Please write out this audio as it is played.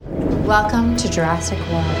Welcome to Jurassic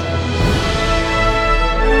World.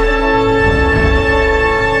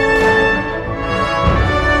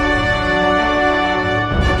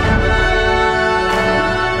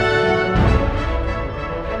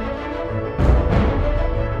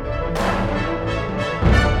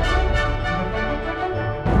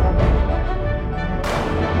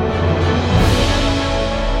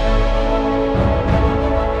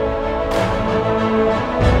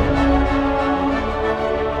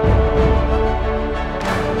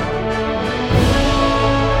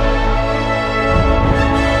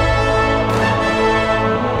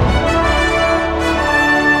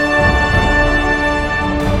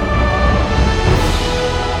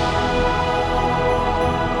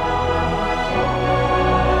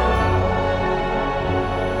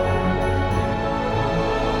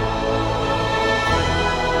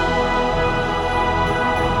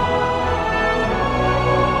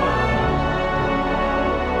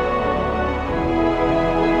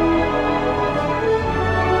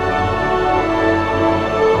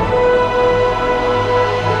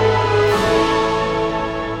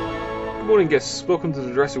 Guests, welcome to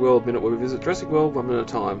the Jurassic World Minute, where we visit Jurassic World 1 minute at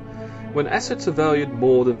a time, when assets are valued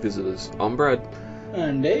more than visitors. I'm Brad.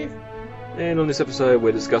 I'm Dave. And on this episode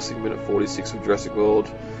we're discussing minute 46 of Jurassic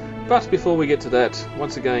World. But before we get to that,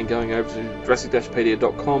 once again going over to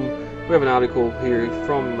Jurassic-pedia.com, we have an article here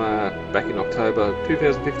from back in October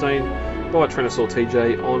 2015 by Tyrannosaur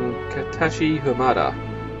TJ on Katashi Hamada.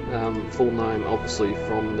 Full name obviously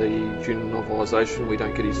from the Dune novelisation, we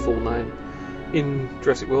don't get his full name in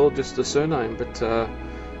Jurassic World, just the surname, but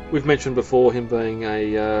we've mentioned before him being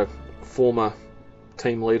a former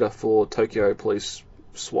team leader for Tokyo Police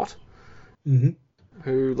SWAT,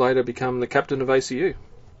 who later became the captain of ACU.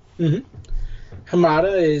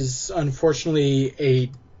 Hamada is unfortunately a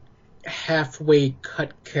halfway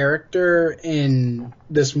cut character in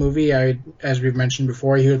this movie. As we've mentioned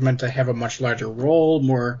before, he was meant to have a much larger role,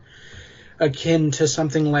 more akin to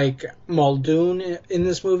something like Muldoon in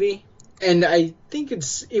this movie. And I think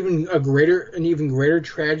it's an even greater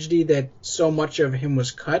tragedy that so much of him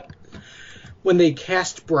was cut when they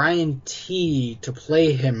cast Brian T. to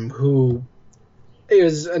play him, who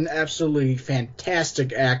is an absolutely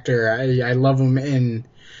fantastic actor. I love him in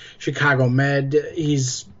Chicago Med.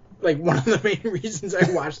 He's like one of the main reasons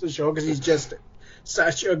I watch the show, because he's just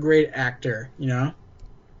such a great actor, you know?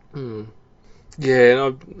 Yeah,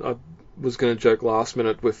 and I was going to joke last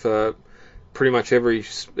minute with pretty much every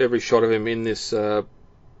shot of him in this in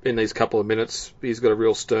these couple of minutes, he's got a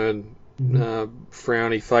real stern,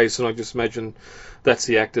 frowny face, and I just imagine that's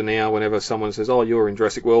the actor now. Whenever someone says, "Oh, you're in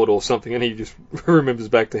Jurassic World" or something, and he just remembers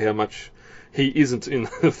back to how much he isn't in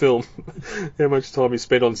the film, how much time he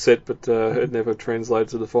spent on set, but it never translated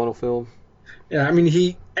to the final film. Yeah, I mean,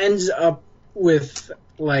 he ends up with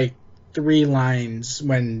like 3 lines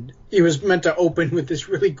when he was meant to open with this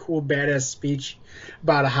really cool badass speech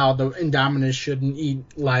about how the Indominus shouldn't eat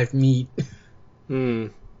live meat.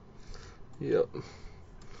 Yep.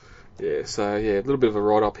 Yeah, so yeah, a little bit of a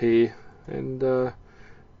write-up here, and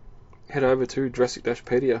head over to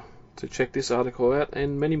Jurassic-pedia to check this article out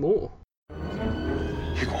and many more.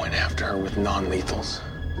 You're going after her with non-lethals.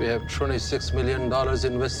 We have $26 million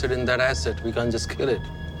invested in that asset. We can't just kill it.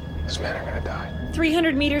 This man are gonna die.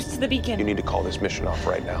 300 meters to the beacon. You need to call this mission off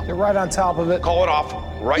right now. You're right on top of it. Call it off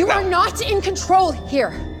right now. You are not in control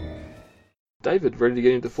here. David, ready to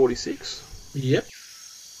get into 46? Yep.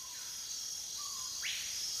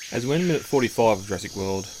 As when minute 45 of Jurassic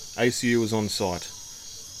World, ACU was on site,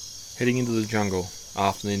 heading into the jungle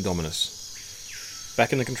after the Indominus.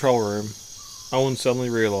 Back in the control room, Owen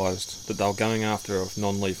suddenly realised that they were going after her with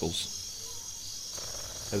non-lethals.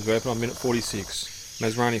 As we open on minute 46,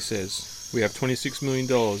 Masrani says, "We have $26 million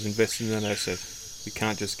invested in that asset. We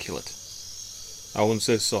can't just kill it." Owen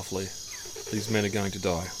says softly, "These men are going to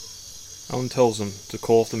die." Owen tells them to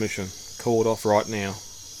call off the mission, call it off right now.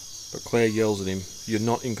 But Claire yells at him, "You're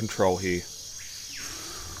not in control here."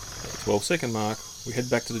 At the 12-second mark, we head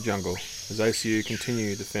back to the jungle as ACU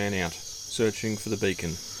continue to fan out, searching for the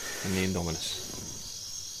beacon and the Indominus.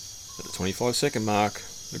 At the 25-second mark,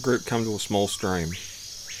 the group come to a small stream.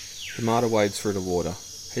 Hamada wades through the water,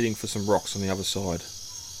 heading for some rocks on the other side,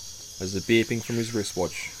 as the beeping from his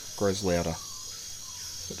wristwatch grows louder.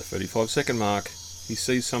 At the 35-second mark, he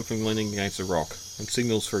sees something leaning against a rock and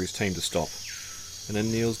signals for his team to stop, and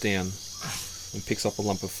then kneels down and picks up a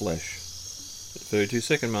lump of flesh. At the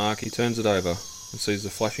 32-second mark, he turns it over and sees the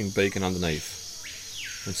flashing beacon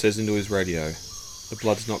underneath, and says into his radio, "The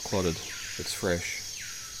blood's not clotted, it's fresh."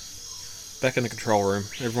 Back in the control room,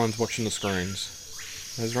 everyone's watching the screens.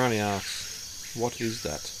 Masrani asks, "What is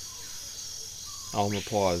that?" Owen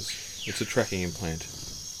replies, It's a tracking implant.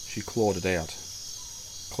 She clawed it out.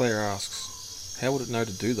 Claire asks, how would it know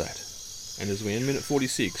to do that? And as we end minute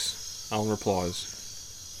 46, Owen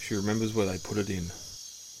replies, she remembers where they put it in.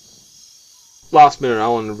 Last minute,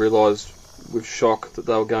 Owen realised with shock that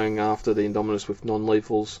they were going after the Indominus with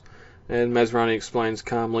non-lethals, and Masrani explains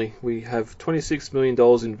calmly, we have $26 million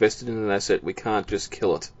invested in an asset, we can't just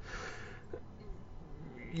kill it.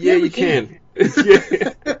 Yeah, you can.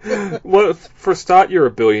 Yeah. Well, for a start, you're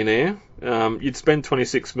a billionaire. You'd spend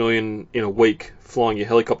 $26 million in a week flying your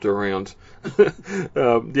helicopter around.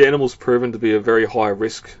 The animal's proven to be a very high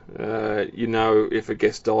risk. If a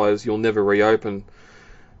guest dies, you'll never reopen.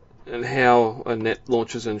 And how are net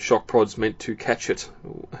launchers and shock prods meant to catch it?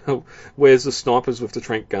 Where's the snipers with the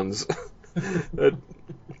tranq guns?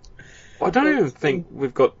 I don't even think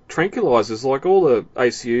we've got tranquilizers. Like all the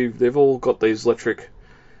ACU, they've all got these electric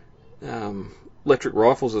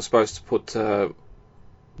rifles that are supposed to put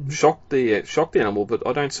shock the animal, but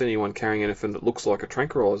I don't see anyone carrying anything that looks like a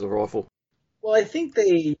tranquilizer rifle. Well, I think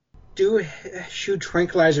they do shoot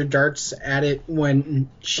tranquilizer darts at it when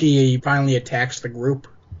she finally attacks the group.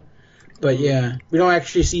 But yeah, we don't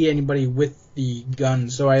actually see anybody with the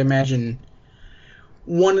guns, so I imagine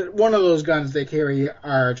one of those guns they carry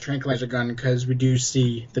are a tranquilizer gun, because we do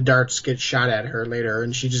see the darts get shot at her later,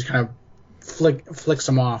 and she just kind of flicks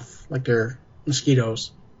them off like they're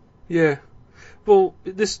mosquitoes. Yeah. Well,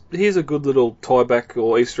 here's a good little tie-back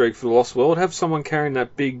or Easter egg for the Lost World. Have someone carrying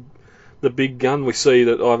the big gun we see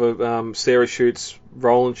that either Sarah shoots,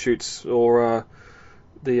 Roland shoots, or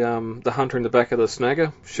the hunter in the back of the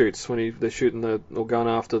Snagger shoots when they're shooting or going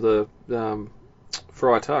after the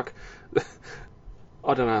Friar Tuck.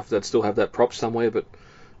 I don't know if they'd still have that prop somewhere, but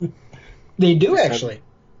they do actually.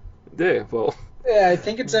 Yeah, well. Yeah, I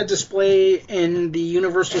think it's a display in the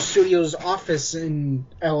Universal Studios office in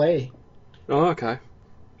L.A. Oh, okay.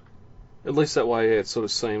 At least that way, it sort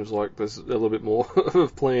of seems like there's a little bit more of a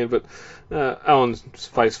plan. But Owen's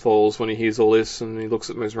face falls when he hears all this, and he looks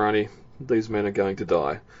at Masrani. These men are going to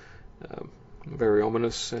die. Very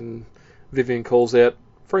ominous. And Vivian calls out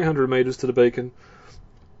 300 metres to the beacon.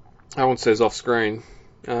 Owen says off screen,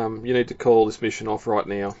 you need to call this mission off right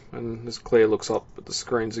now. And as Claire looks up at the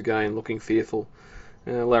screens again, looking fearful,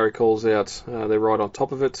 Larry calls out, they're right on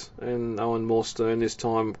top of it, and Owen more stern this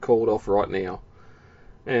time, called off right now.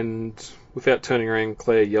 And without turning around,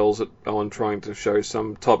 Claire yells at Owen, trying to show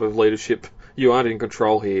some type of leadership. You aren't in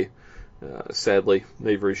control here. Sadly,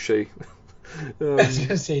 neither is she. I was going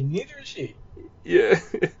to say, neither is she. Yeah.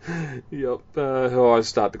 Yep. Her eyes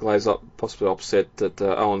start to glaze up, possibly upset that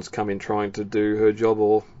Owen's come in trying to do her job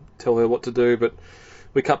or tell her what to do, but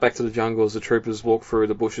we cut back to the jungle as the troopers walk through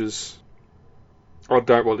the bushes. I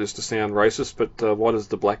don't want this to sound racist, but why does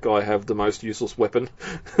the black guy have the most useless weapon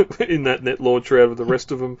in that net launcher out of the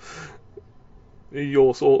rest of them? He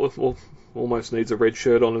also almost needs a red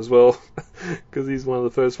shirt on as well, because he's one of the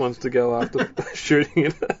first ones to go after shooting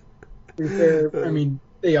it. To be fair, I mean,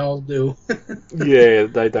 they all do. Yeah,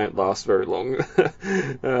 they don't last very long.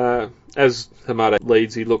 As Hamada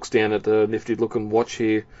leads, he looks down at the nifty-looking watch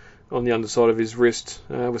here on the underside of his wrist,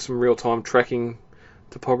 with some real-time tracking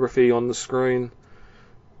topography on the screen.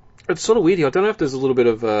 It's sort of weird. I don't know if there's a little bit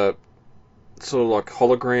of sort of like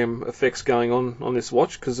hologram effects going on this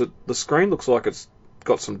watch, because the screen looks like it's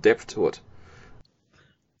got some depth to it.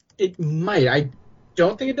 It might. I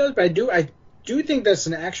don't think it does, but I do think that's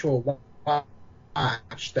an actual watch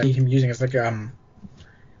that he can be using. It's like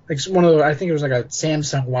one of the, I think it was like a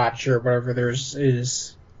Samsung watch or whatever theirs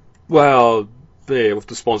is. Well, there with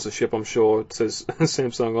the sponsorship, I'm sure it says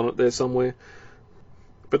Samsung on it there somewhere.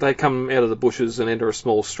 But they come out of the bushes and enter a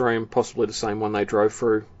small stream, possibly the same one they drove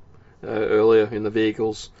through earlier in the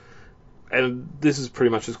vehicles. And this is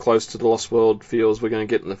pretty much as close to the Lost World feel as we're going to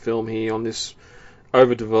get in the film here on this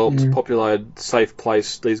overdeveloped, populated, safe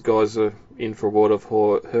place. These guys are in for a world of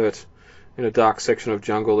hurt in a dark section of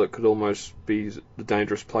jungle that could almost be the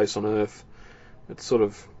dangerous place on Earth. It's sort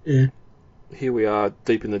of, here we are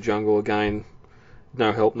deep in the jungle again,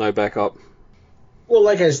 no help, no backup. Well,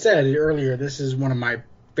 like I said earlier, this is one of my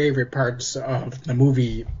favorite parts of the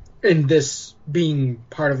movie, and this being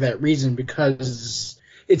part of that reason, because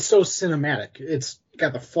it's so cinematic. It's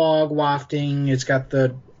got the fog wafting, it's got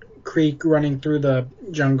the creek running through the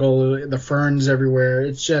jungle, the ferns everywhere.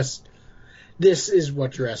 It's just, this is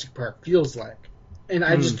what Jurassic Park feels like. And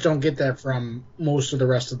I just don't get that from most of the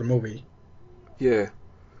rest of the movie. Yeah.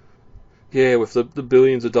 Yeah, with the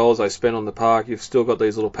billions of dollars they spent on the park, you've still got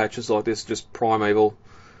these little patches like this, just primeval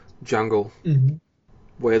jungle,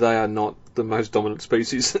 where they are not the most dominant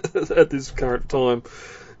species at this current time.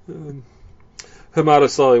 Hamada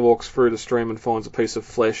slowly walks through the stream and finds a piece of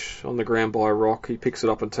flesh on the ground by a rock. He picks it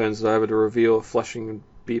up and turns it over to reveal a flashing and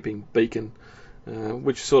beeping beacon,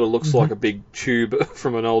 which sort of looks like a big tube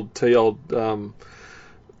from an old I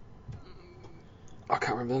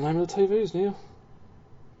can't remember the name of the TVs now.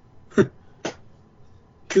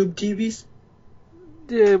 Tube TVs?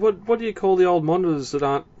 Yeah, what do you call the old monitors that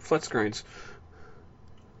aren't flat screens?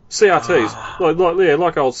 CRTs,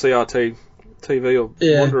 like old CRT TV or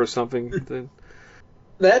monitor or something.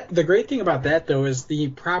 The great thing about that though is the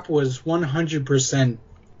prop was 100%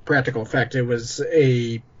 practical effect. It was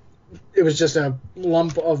just a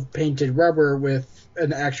lump of painted rubber with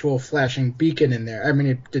an actual flashing beacon in there. I mean,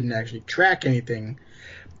 it didn't actually track anything,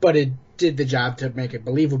 but it did the job to make it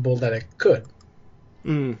believable that it could.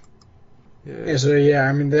 Mm. Yeah. So yeah,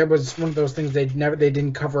 I mean, that was one of those things they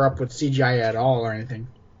didn't cover up with CGI at all or anything.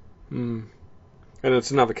 Mm. And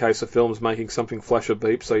it's another case of films making something flash a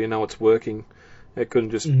beep so you know it's working. It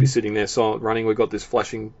couldn't just be sitting there silent running. We got this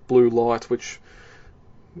flashing blue light, which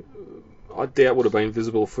I doubt would have been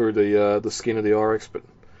visible through the skin of the Oryx, but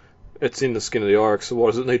it's in the skin of the Oryx, so why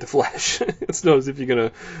does it need to flash? It's not as if you're going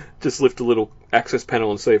to just lift a little access panel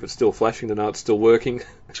and see if it's still flashing to know it's still working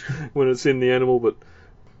when it's in the animal. But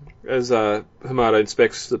as Hamada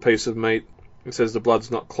inspects the piece of meat, it says the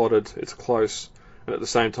blood's not clotted, it's close. And at the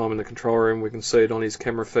same time in the control room we can see it on his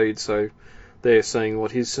camera feed, so they're seeing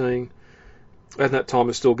what he's seeing. And that time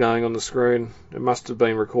is still going on the screen. It must have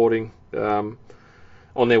been recording on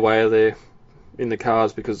their way there in the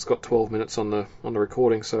cars because it's got 12 minutes on the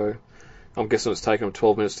recording, so I'm guessing it's taken them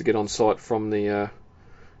 12 minutes to get on site from the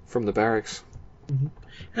barracks. Mm-hmm.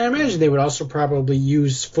 And I imagine they would also probably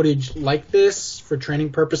use footage like this for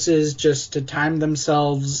training purposes, just to time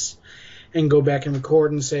themselves and go back and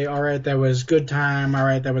record and say, all right, that was good time, all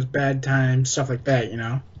right, that was bad time, stuff like that, you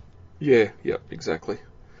know? Yeah, yep, exactly.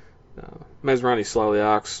 Masrani slowly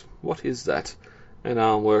asks, "What is that?" And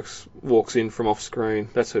Alan walks in from off screen.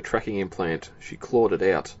 That's her tracking implant. She clawed it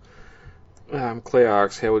out. Claire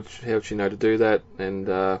asks how would she know to do that, and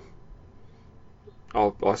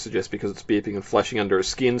I suggest because it's beeping and flashing under her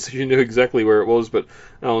skin, so she knew exactly where it was. But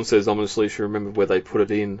Alan says ominously she remembered where they put it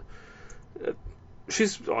in. I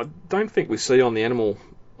don't think we see on the animal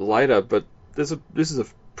later, but this is a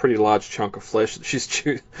pretty large chunk of flesh that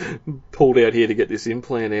she's pulled out here to get this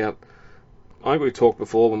implant out. I think we talked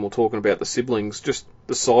before when we were talking about the siblings, just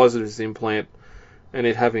the size of this implant and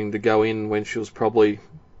it having to go in when she was probably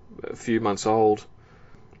a few months old,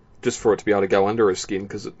 just for it to be able to go under her skin,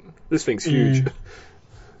 because this thing's huge.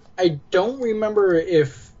 I don't remember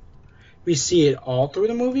if we see it all through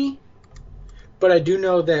the movie, but I do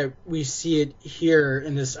know that we see it here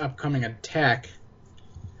in this upcoming attack.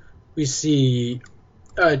 We see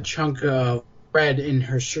a chunk of red in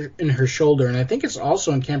her shoulder, and I think it's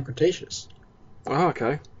also in Camp Cretaceous. Oh,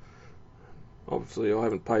 okay. Obviously, I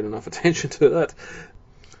haven't paid enough attention to that.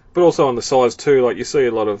 But also on the size too, like you see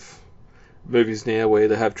a lot of movies now where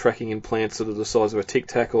they have tracking implants that are the size of a Tic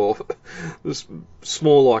Tac or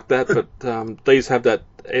small like that, but these have that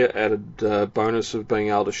added bonus of being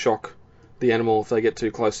able to shock the animal if they get too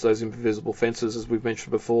close to those invisible fences, as we've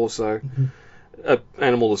mentioned before. So an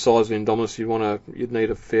animal the size of Indominus, you'd need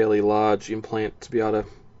a fairly large implant to be able to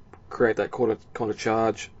create that kind of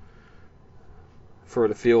charge for it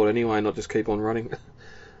to feel it anyway, not just keep on running.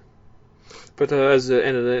 But as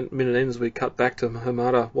the minute ends, we cut back to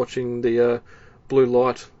Hamada watching the blue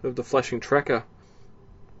light of the flashing tracker.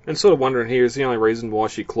 And sort of wondering here, is the only reason why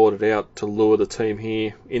she clawed it out to lure the team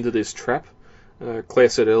here into this trap? Claire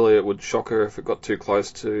said earlier it would shock her if it got too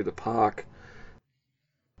close to the park.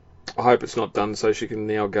 I hope it's not done so she can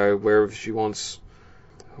now go wherever she wants.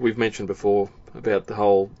 We've mentioned before about the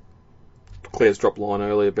whole Claire's drop line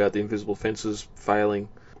earlier about the invisible fences failing.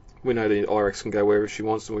 We know the Oryx can go wherever she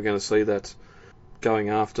wants, and we're going to see that going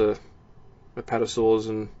after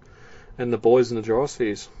apatosaurs and the boys in the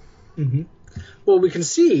gyrospheres. Mm-hmm. Well, we can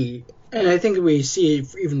see, and I think we see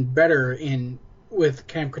it even better with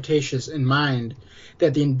Camp Cretaceous in mind,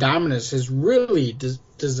 that the Indominus has really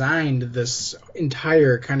designed this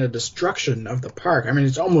entire kind of destruction of the park. I mean,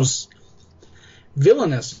 it's almost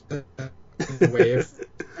villainous in a way.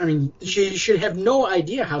 She should have no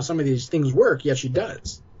idea how some of these things work, yet she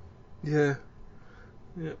does. Yeah.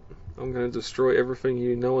 I'm going to destroy everything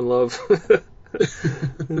you know and love,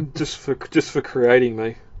 just for creating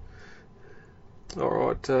me. All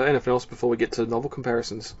right. Anything else before we get to novel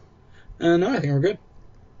comparisons? No, I think we're good.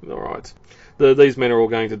 All right. These men are all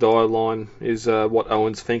going to die line is what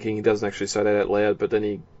Owen's thinking. He doesn't actually say that out loud, but then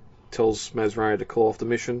he tells Masrani to call off the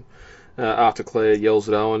mission. After Claire yells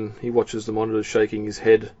at Owen, he watches the monitor shaking his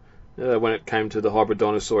head When it came to the hybrid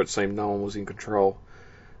dinosaur, it seemed no one was in control.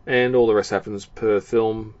 And all the rest happens per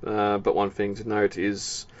film, but one thing to note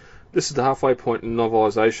is this is the halfway point in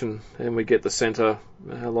novelisation, and we get the centre,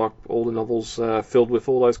 like all the novels, filled with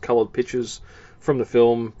all those coloured pictures from the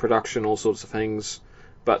film, production, all sorts of things.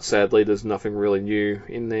 But sadly, there's nothing really new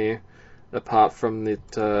in there, apart from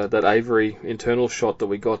that Avery internal shot that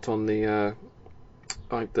we got on the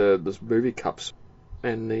movie cups,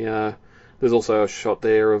 and there's also a shot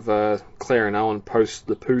there of Claire and Owen post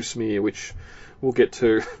the poo smear, which we'll get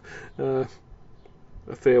to a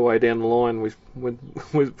fair way down the line. We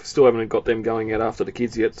still haven't got them going out after the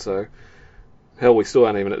kids yet, so hell, we still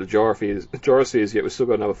aren't even at the gyrospheres yet. We've still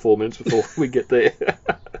got another 4 minutes before we get there.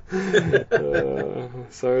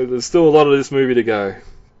 So there's still a lot of this movie to go.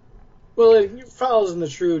 Well, it follows in the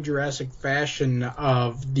true Jurassic fashion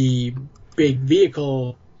of the big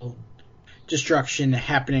vehicle destruction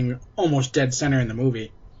happening almost dead center in the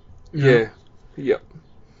movie. Yeah. Yep.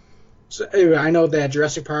 So anyway, I know that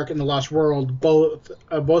Jurassic Park and The Lost World, both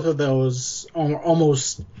of those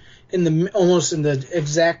almost in the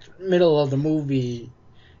exact middle of the movie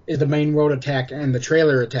is the main road attack and the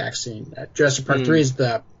trailer attack scene. Jurassic Park 3 is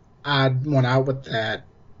the odd one out with that.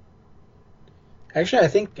 Actually, I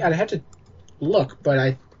think I'd have to look, but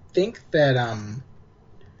I think that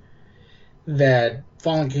that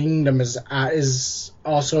Fallen Kingdom is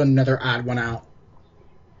also another odd one out.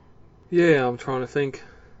 Yeah, I'm trying to think.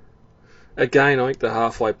 Again, I think the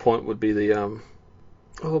halfway point would be the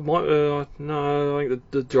no, I think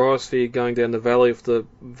the gyrosphere going down the valley of the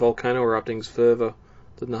volcano erupting's further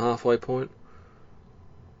than the halfway point.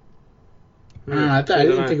 I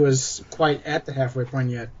didn't think it was quite at the halfway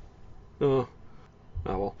point yet. Oh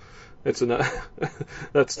well, it's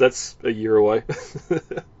that's a year away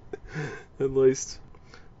at least.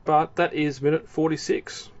 But that is minute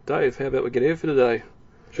 46. Dave, how about we get out for today?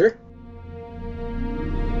 Sure.